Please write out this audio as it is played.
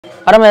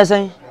Adam is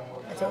saying?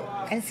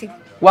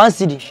 1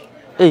 city.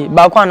 Hey,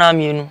 Bakwan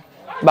Amienu,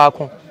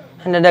 Bakon.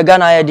 And then the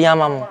Ghana idea,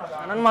 Mamma.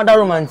 And Mother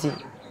Romantic.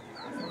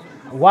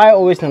 Why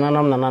always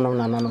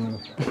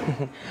nananam?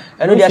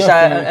 I know they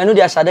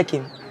are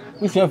Shadakim.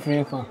 If you're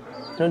free from.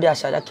 No, they are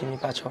Shadakim,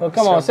 Pacho.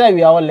 Come on, say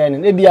we are all learning.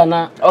 Maybe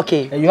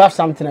okay. You have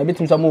something. I bet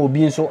some more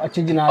being so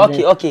achieving.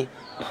 Okay.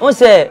 One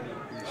say,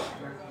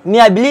 me,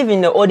 I believe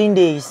in the olden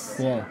days.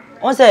 Yeah.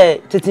 One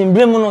say,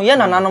 Titimbrimuno,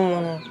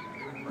 Yananano,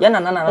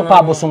 Yananana,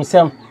 Pabosum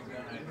Sam.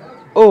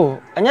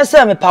 Oh, and yes,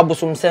 sir, me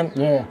Pabosum Sam.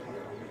 Yeah.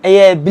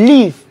 I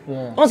believe.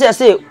 Yeah. Once I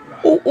say,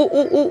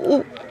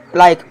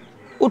 like,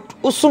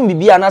 usum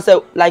bibi and I say,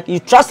 like, you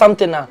trust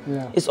something now.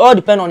 Yeah. It's all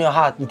depend on your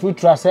heart. You do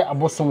trust it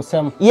about some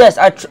Sam. Yes,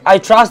 I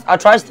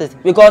trust it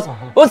because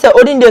once the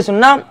olden days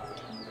now,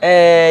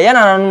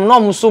 yana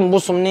no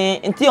musum ni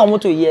inti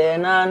omoto ye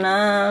na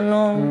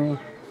no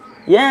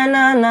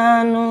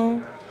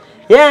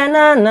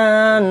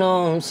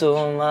so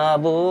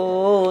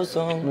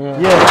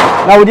mabosum.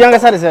 Yeah. Now, would you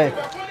understand say?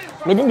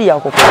 Me didn't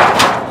yakoko.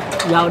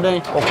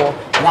 Yaudan koko.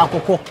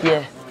 Yakoko.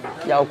 Yeah.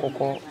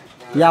 Yakoko.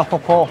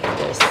 Yakoko.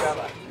 Yes.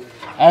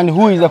 And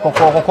who is the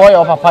koko? Koko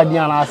your papa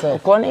Diana say.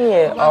 Koko ni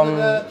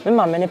me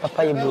ma me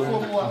papa ye bro.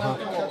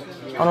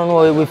 I don't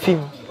know we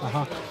film.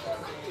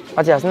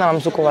 But yes, now I'm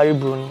so very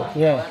bro.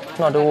 Yeah.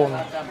 Not the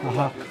woman.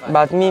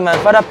 But me, my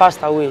father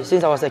passed away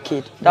since I was a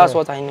kid. That's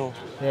what I know.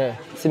 Yeah.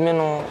 See me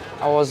no,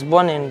 I was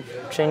born in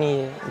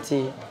training.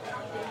 See,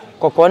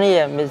 Koko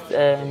ni me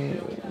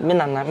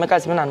nana, me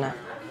kasi me nana.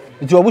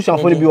 It's your bush and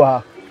fully be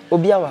wa.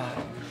 Obiawa.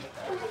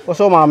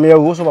 Also, mammy,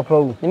 who so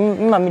papa.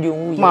 Mammy do.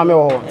 Mammy,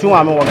 2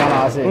 mammy were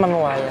gonna say. Mammy,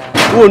 why?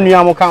 Who knew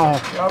I'm coming?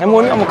 I'm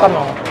only come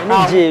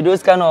on.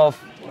 Those kind of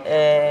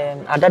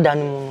other than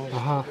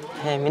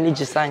many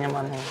just sign your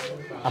man.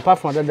 Apart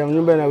from that,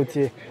 you better out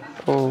here.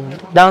 Oh,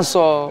 dance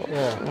or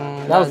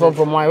that's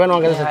from my when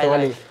I get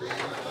Shatawale.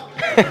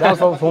 That's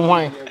from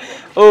why.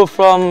 Oh,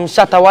 from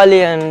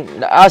Shatawale,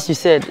 and as you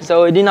said,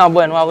 so we didn't have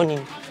one.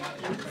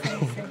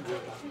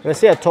 We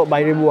say a top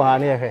by Rebu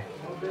near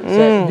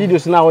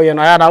videos now,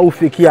 and I had a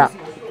fake here.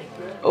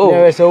 Oh,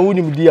 there is a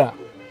wooden dear.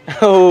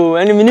 Oh,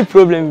 any mini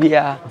problem be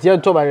here. Dear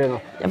top by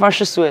Reno. If I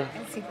should swear,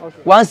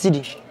 1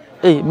 city.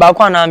 Hey,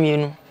 Bakwan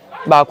Amienu,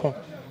 Bakon.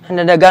 And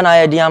then the Ghana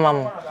idea,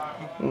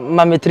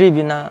 Mamma 3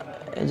 bina.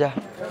 Ja.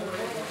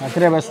 I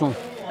tell soon.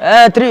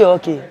 3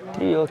 okay.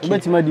 3 okay.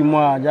 Bet me di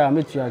more, ja,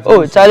 meet you.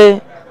 Oh,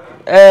 Charlie.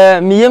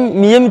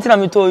 Me tina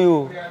me told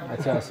you.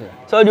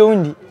 So the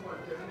undi.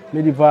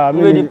 Me di pa.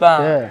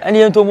 And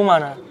you to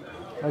mama.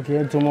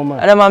 Okay, to mama.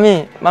 And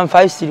mommy, man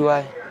 5 city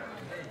why?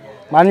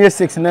 Man year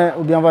 6 na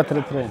obi ava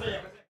 3.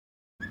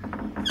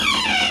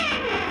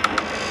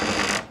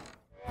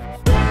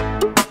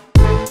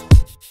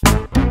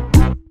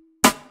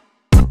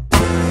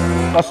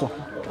 Also.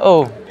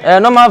 Oh,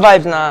 normal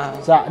vibes na.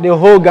 So the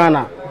whole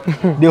Ghana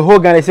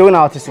say we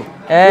na artist.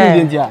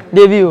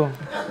 Debut.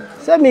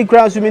 Say me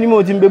crown so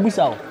minimum team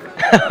bebusa o.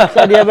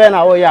 So the be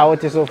na o ya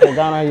artist for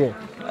Ghana here.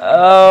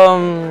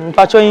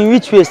 Pacho in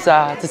which way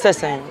sir? To say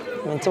say.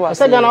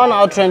 Say Ghana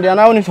na trend and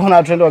now we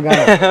na trend of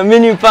Ghana.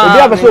 Mini pa. Obi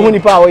abeso hu ni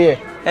pa o here.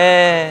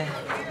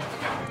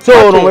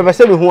 So no we be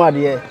say me hu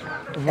ade.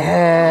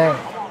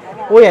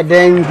 O ye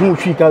den hu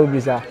twi ka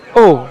bebusa.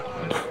 Oh.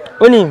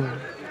 Onim.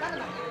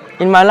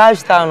 In my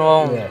lifestyle,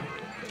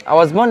 I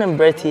was born and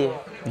bred here.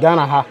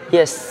 Ghana, huh?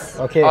 Yes.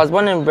 Okay. I was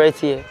born and bred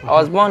here. I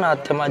was born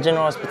at Dermadking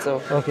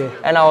Hospital. Okay.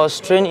 And I was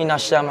trained in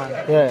Ashaman.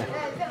 Yeah.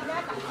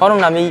 How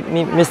long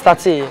me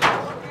started?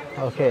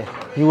 Okay.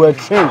 You were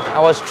trained? I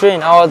was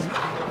trained. I was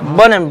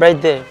born and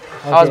bred there.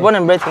 Okay. I was born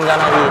and bred in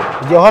Ghana here.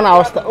 The honor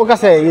was okay.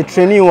 Say you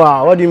training.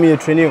 What do you mean you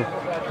training?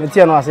 You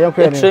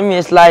train me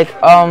is like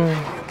how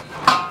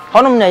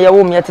long me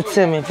me at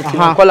the me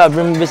call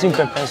bring me some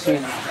pepper.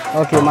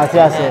 Okay,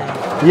 Matthias.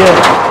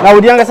 Yeah. Now,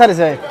 would you understand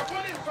say?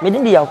 Me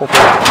didn't yakoko.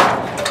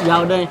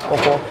 Yaudan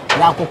koko.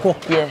 Yakoko.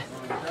 Yeah.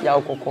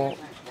 Yakoko.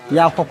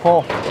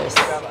 Yakoko. Yes.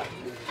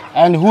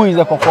 And who is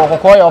the koko?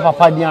 Koko your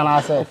papa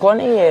Diana say? Koko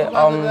ni me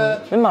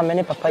ma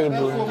me papa ye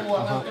bro.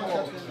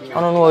 I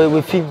don't know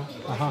we film.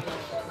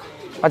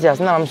 But yes,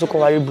 now I'm so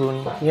very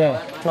bro. Yeah.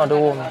 Not the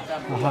woman.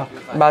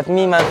 But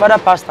me, my father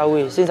passed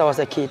away since I was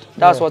a kid.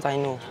 That's what I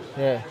know.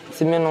 Yeah.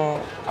 See me no,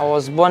 I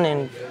was born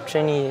in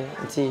training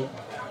here.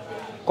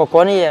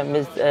 Koko ni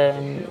me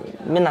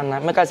nana,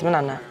 me kasi me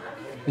nana.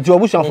 It's your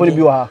bush and fully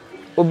be wa.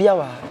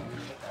 Obiawa.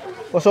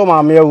 Also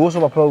mammy, who so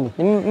papa.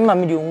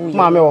 Mammy do.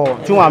 Mammy,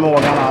 2 mammy were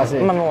gonna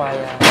say. Mammy why?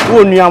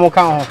 Who knew I'm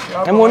coming?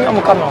 I'm only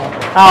coming.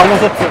 I want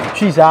to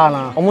cheese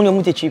ana. I'm only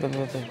much cheap.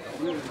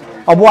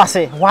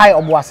 Obuase, why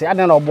Obuase? I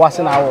don't know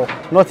Obuase now.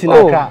 Not in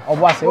Accra.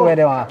 Obuase, where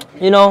they are.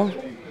 You know,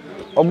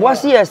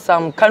 Obuase has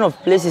some kind of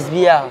places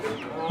here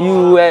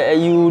you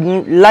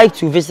like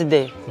to visit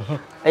there.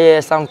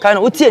 Some kind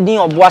of what's your name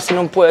Obuase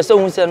no po? So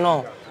we say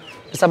no.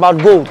 It's about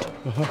gold.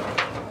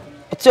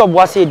 What's your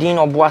Obuase din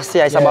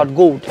Obuase? It's about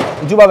gold.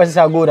 Juba versus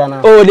gold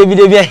ana. Oh,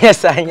 David, yes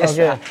sir, yes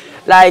sir.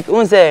 Like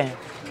we say,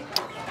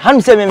 how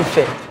me say me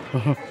fair.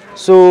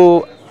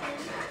 So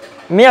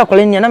me a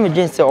calling you na me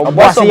drink say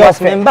Obuase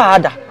member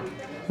ada.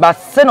 But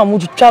send on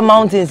much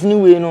mountains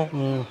anyway,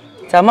 no.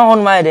 Tell my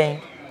on my day.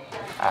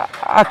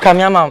 I come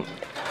here, ma'am,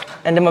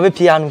 and then my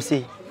piano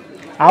say.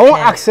 I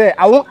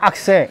won't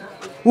accept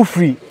who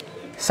free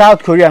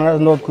South Korea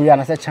and North Korea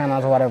and I said China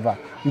or whatever.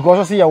 You go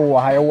also see your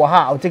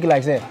I'll take it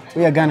like say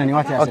we are Ghana and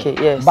what I say.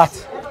 Okay, yes.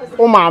 But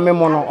oh my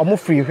memono, I'm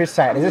free which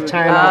side? Is it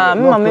China?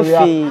 North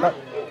Korea?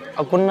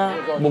 I couldn't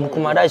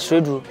Bumkumada is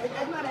trade route.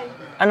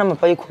 And I'm a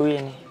pay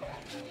Korean.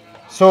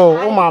 So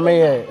oh my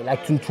me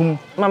like tum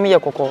Mammy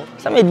Coco.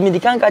 Some me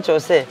can't catch or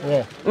say.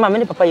 Yeah.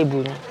 Mammy papa you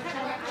boon.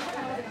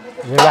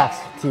 Relax,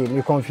 team,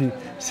 you confused.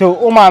 So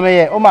oh my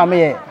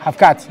me have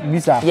cat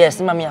visa. Yes,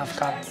 mommy have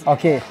cat.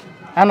 Okay.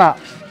 Anna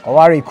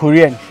worry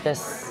Korean.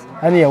 Yes.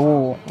 Any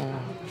wo.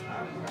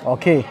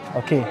 Okay.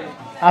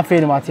 I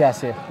feel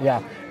Matthias.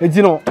 Yeah.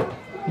 You know,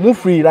 move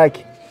free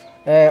like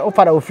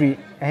father free.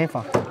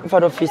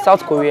 Father free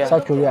South Korea.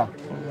 South Korea.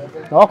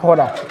 Now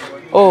what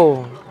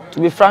oh, to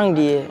be frank,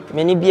 dear,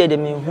 many beer the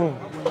me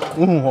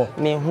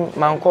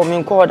man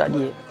call that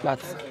dear, but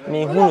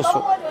me who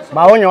so.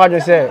 But when you want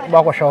to say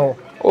about show.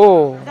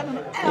 Oh,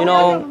 you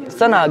know,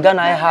 sana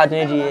Ghana I had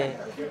no dear.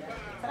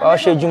 I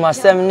should you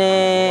must send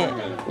me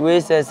we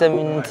say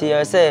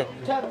 70 say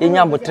in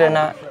your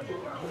trainer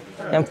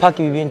and pack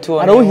you been to.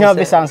 I don't have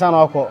this answer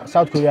now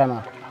South Korea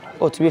now.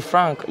 Oh, to be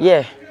frank,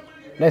 yeah.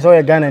 That's all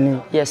you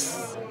Ghana.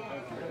 Yes.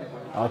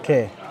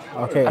 Okay.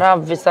 I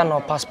have visa no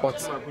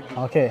passport.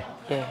 Okay.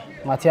 Yeah.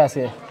 Matthias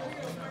here.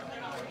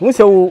 We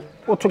say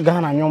what to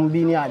Ghana nyom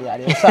bi ni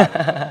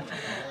ade.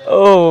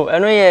 Oh, I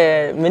know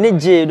yeah,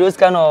 manage those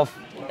kind of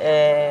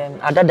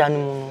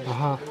adadanu.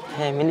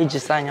 Manage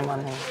sanya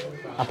man.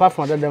 Apart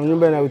from that, them you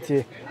better out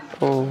here.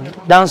 Oh,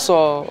 dance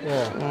or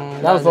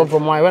dance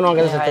from why? When I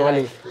get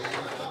Shatawale.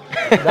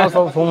 Dance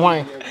from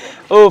why?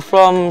 Oh,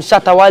 from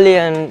Shatawale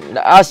and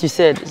as you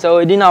said, so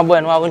it didn't have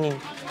one.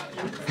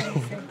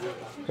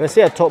 We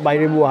say a talk by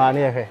Rebu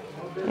Hane.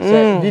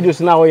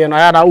 Videos now you know I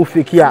had a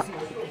fake here.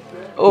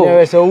 Oh,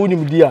 there is a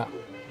unim dear.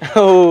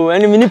 Oh,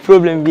 any mini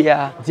problem be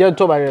here. Dear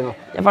talk by Reno.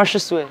 If I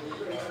should swear,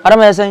 what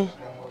am I saying?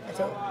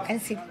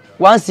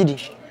 1 city.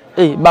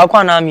 Hey, back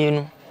one army, you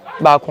know,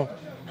 back home.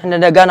 And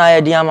then the Ghana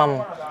idea,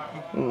 mamma.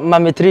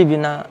 Mamma 3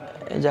 bina.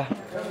 Ja.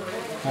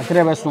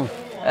 3 person.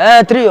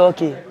 3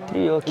 okay.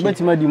 3 okay.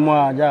 Bet me di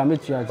mo ja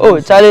meet you. Oh,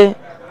 Charlie.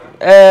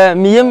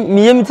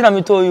 Me tina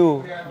me told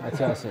you.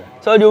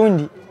 So the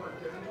undi.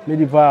 Me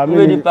di pa.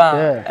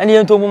 And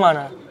you to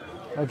mama.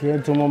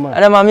 Okay, to mama.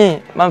 And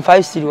mommy, man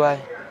 5 city why?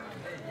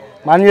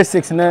 Man you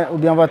 6 na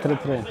obi ava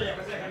 3.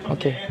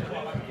 Okay.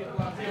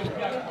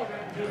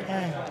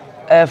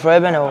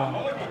 Forever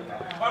now.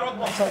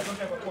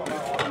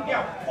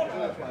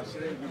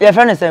 Yeah,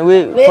 friend say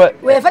we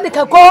friend the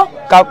kako.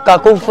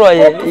 Kako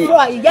fry.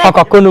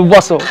 Kako no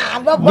boss.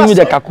 Give me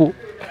the kako.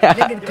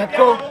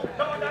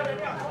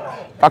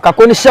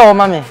 Kako ni show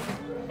mama.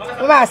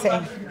 Mama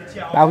say.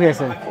 How we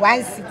say?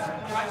 1 city.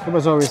 What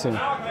was always saying?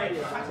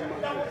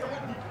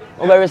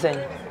 Over saying.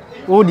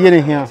 Who did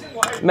it here?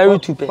 Mary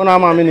Tupe. On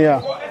our mini here.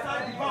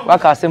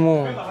 What can I say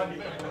more?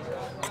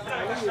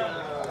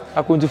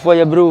 I couldn't for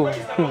you, bro.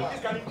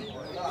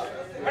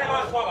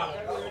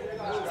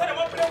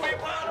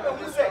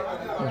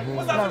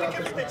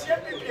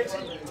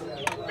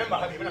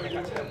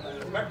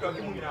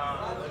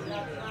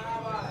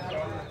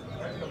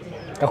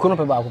 I couldn't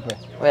pay back.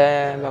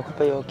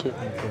 Okay.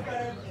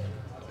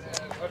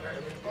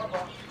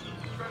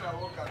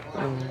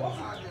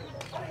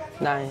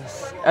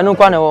 Nice. I know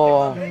quite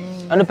well.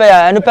 I know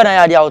pay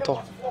na ya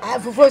auto. I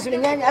fufu so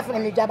nyanya afuna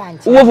me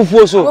dwabanti. Wo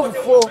fufu so. Wo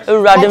fufu.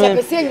 Ewurade me.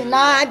 I say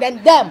na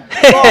dem.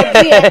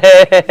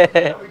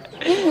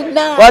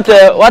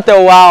 What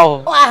a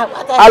wow.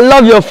 I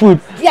love your food.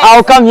 Yes.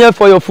 I'll come here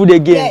for your food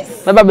again.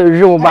 Yes. Never be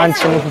real bunch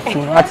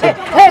fufu. That's it.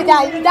 Hey,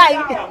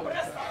 die.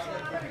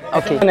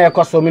 Okay. Na e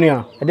cost mini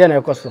a. E dey na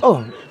e cost.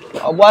 Oh.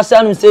 Abwasi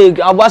anu say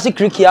abwasi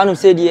kriki anu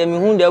say dey me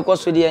hu dey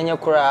cost dey enye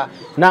kora.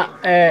 Na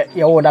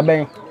ye wo da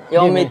ben.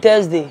 Ye me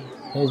Thursday.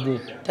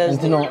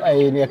 You know,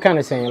 I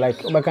can't say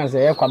like I can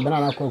say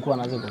banana cocoa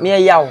na say.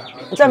 Me yaw.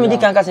 Nta me di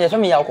kan ka say fe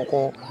me yaw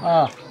kokko.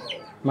 Ah.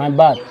 My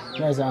bad.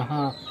 Yes,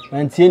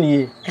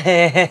 Mantieni.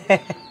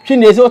 She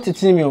knows what to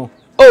tell me.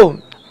 Oh,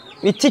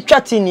 me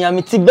teacher tini,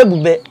 me ti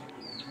bebube.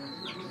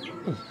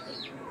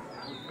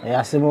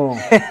 Yes, more.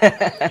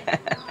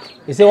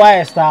 You say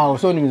why star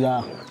so news?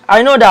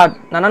 I know that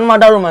nanan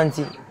mother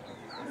romantic.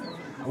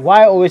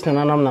 Why always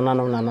nananam?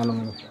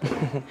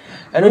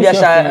 I know they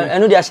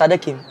are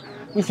shadakim.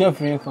 Which your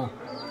friend from?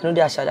 I know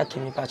they are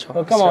shadakim, Pacho.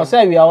 Oh, come on,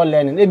 say we are all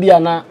learning. Maybe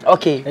na.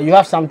 Okay. You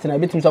have something. I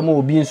bet some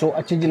more being so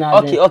achieving.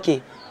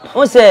 Okay.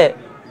 On say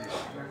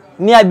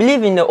me I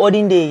believe in the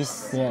olden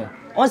days. Yeah.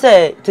 On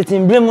say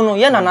titimbre mu no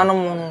ye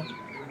nananom no.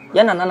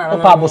 Ye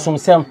nanananom. Pa bosom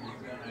sem.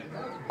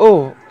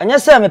 Oh, anya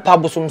say me pa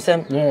bosom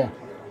sem. Yeah.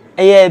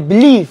 I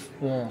believe.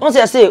 Yeah. On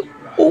say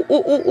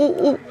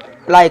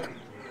like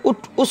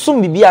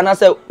usum bibi and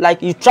say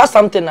like you trust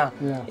something now.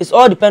 Yeah. It's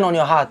all depend on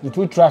your heart. You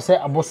do trust say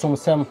abosom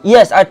sem.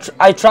 Yes, I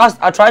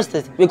trust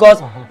it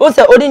because on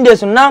say olden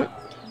days now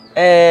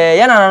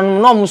yana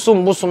no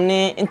musum busum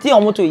ni nti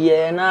omoto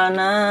ye na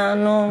na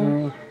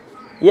no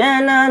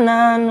ye na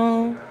na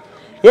no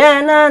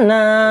ye na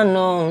na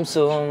no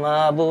so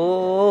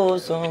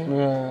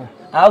abosum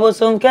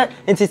abosum ke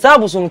nti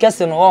sabosum ke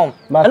se no on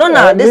no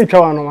na this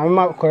twa no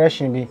ma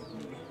correction bi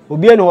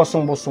obi ene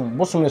wosum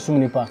busum na sum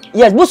nipa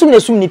yes busum na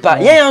sum nipa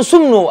ye yan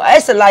sum no I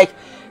say like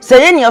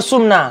say ye na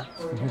sum na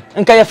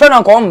nka ye friend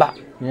anko mba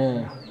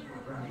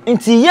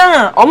nti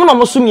ya omo na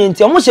mo sum ye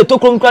nti omo hye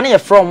tokrom kra na ye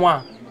from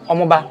a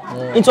omoba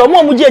nti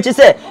omo gi echi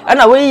say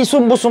ana we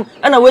sum busum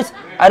ana we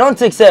I don't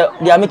think say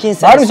they are making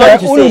sense. Sorry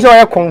to say uni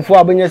say konfo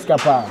abanye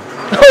skapa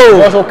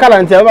oh so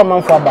kala nti eba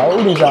manfo aba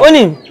uni say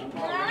oni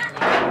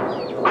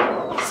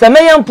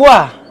semeyampo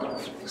a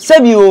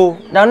sebio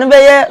na no be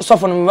ye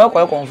sofo no me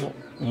koye konfo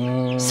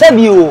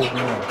sebio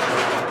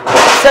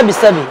sebi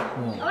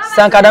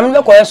sankada me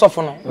be koye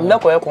sofo no me be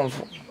koye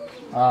konfo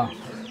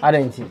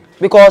adenti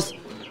because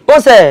o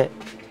say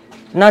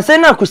na say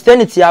na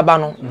Christianity aba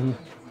no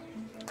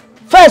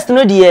first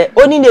no dey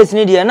oni days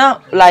no dey na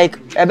like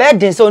e be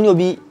den say oni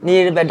obi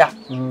ni beda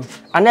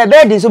and e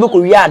be den so be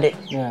ko wiade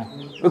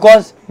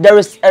because there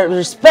is a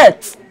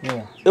respect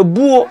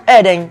ebuo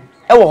eden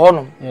e wo ho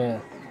no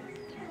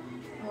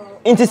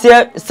inti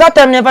say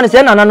Satan never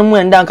say na nanu mu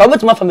enda nka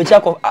obetuma famechi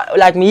akọ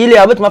like me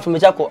yile obetuma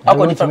famechi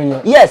akọ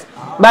different yes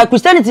but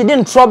Christianity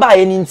didn't trouble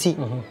any nti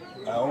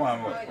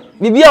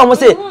bibia o mo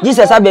say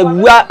Jesus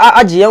abebu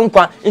agye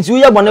nkwa nti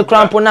uye bone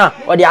krampo na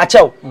o de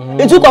achew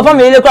nti ko fa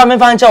me yile kra me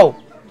fa nchew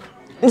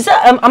nti say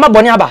ama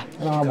bone aba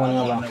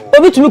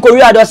obi tumi ko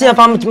wi ade o say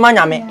fa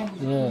manyame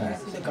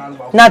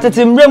na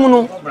tete mremu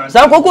no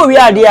san ko wi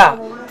ade a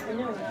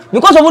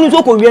because of onu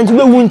to ko wi nti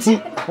be wu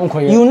nti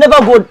you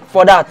never go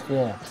for that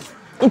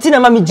nti na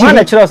ma me ji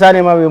na kire o sa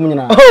na ma we mu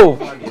nyina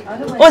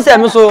o say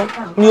me so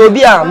mi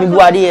obi a me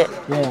buade ye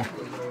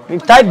me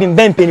type bin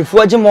ben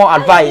penifo age more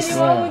advice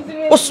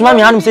osuma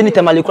me hanum say ni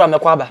temale kura me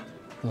kwa ba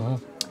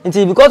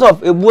nti because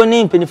of ebuo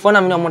ni penifo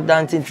na me no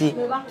dance nti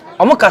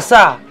omo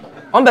kasa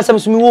on be say me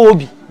so me wo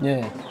obi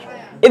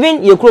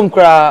even ye krom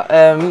kura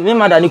me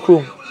mother ni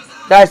krom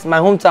that's my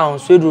hometown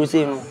Swedru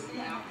say no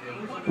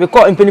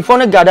because penifo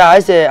no gada I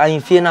say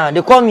ahimfie na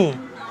they call me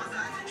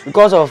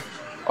because of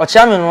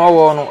ochiame no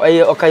wo no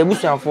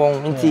okayebusuafo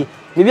nti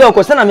bibia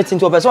okosa na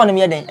metinti opese won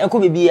me den enko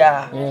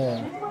bibia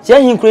ti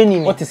ahin kura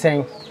ni what is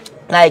saying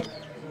like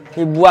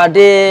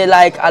Ibuade,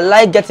 like I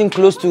like getting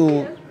close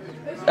to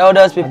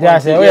elders people. Yeah, I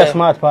say, oh, you're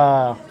smart,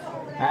 pa.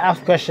 I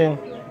asked question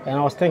and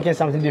I was thinking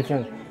something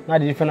different.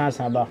 Not the different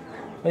answer, but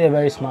oh, you're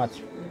very smart.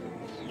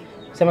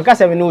 So because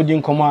I know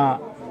didn't come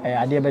out,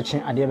 I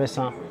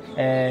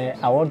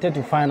wanted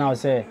to find out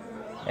say,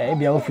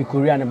 maybe I will fi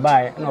Korea and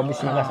buy, no, be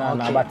smart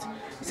now, but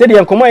say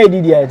the come out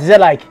did it. Say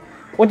like,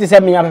 what is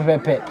me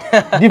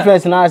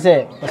difference now?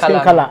 Say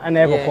skin color and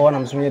I go and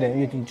I'm swearing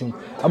you too.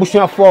 I wish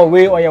you for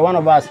way or you're one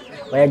of us.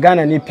 Or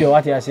Ghana ni pure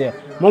what I say.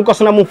 Mon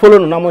koso mo follow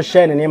no na mo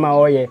share ne ma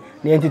oye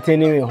na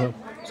entertaining we ho.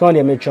 So on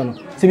dey make sure no.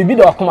 Se bibi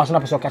do akoma so na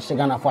person catch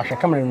Ghana for ahwe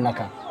camera no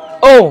naka.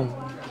 Oh.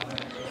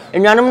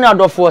 Enyanum na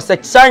adofo se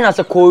China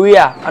se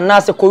Korea and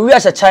se Korea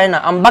se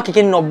China. I'm back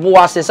again no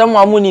bo ase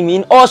someone mo ni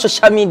in all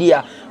social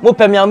media. Mo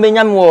pemi am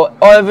benyam wo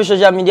all every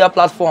social media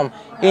platform.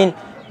 In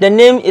the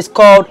name is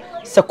called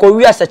se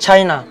Korea se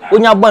China.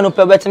 Onya bo no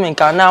pe betime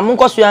nka na mo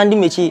nkoso ya ndi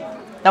mechi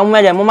na mo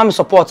me mo ma me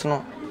support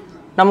no.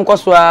 Na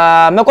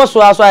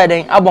mekoso so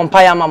ayeden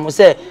abompa ya mamu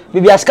se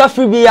bibi aska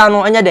free bi ya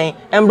no anya den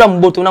embra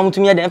mboto na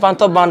mutumi den fan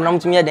top band na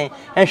mutumi den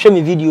enhwe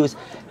me videos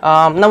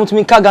na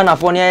mutumi ka Ghana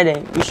for na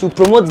den you should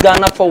promote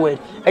Ghana forward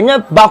enya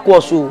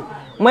backwards so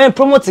my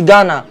promote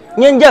Ghana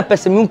nyenja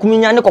pese minkumi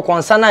nya ne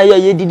kokonsa na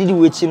ye dididi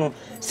wechi no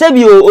se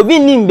bi obi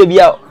nim bebi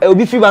a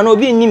obi free ba na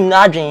obi nim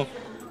na adwen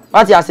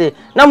what you say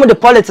na mo the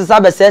politics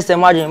abesese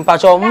mo adwen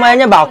mpacho mo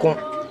enya baako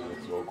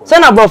se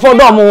na brofo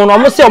do mo no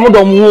mo se mo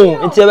do mo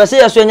nti e be se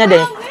yeso enya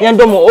den yen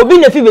do mo obi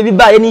na fi bebi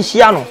ba eni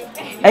hia no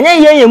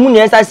enya yen mu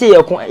na esa se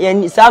ye ko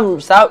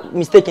sa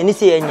mistake ni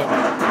se yenye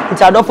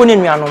nti adofo ne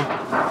nuanom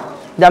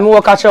da me wo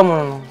ka che mo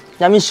no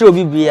ya me hire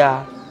obi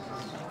bia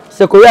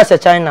se Korea se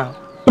China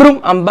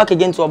I'm back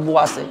again to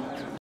Obuase.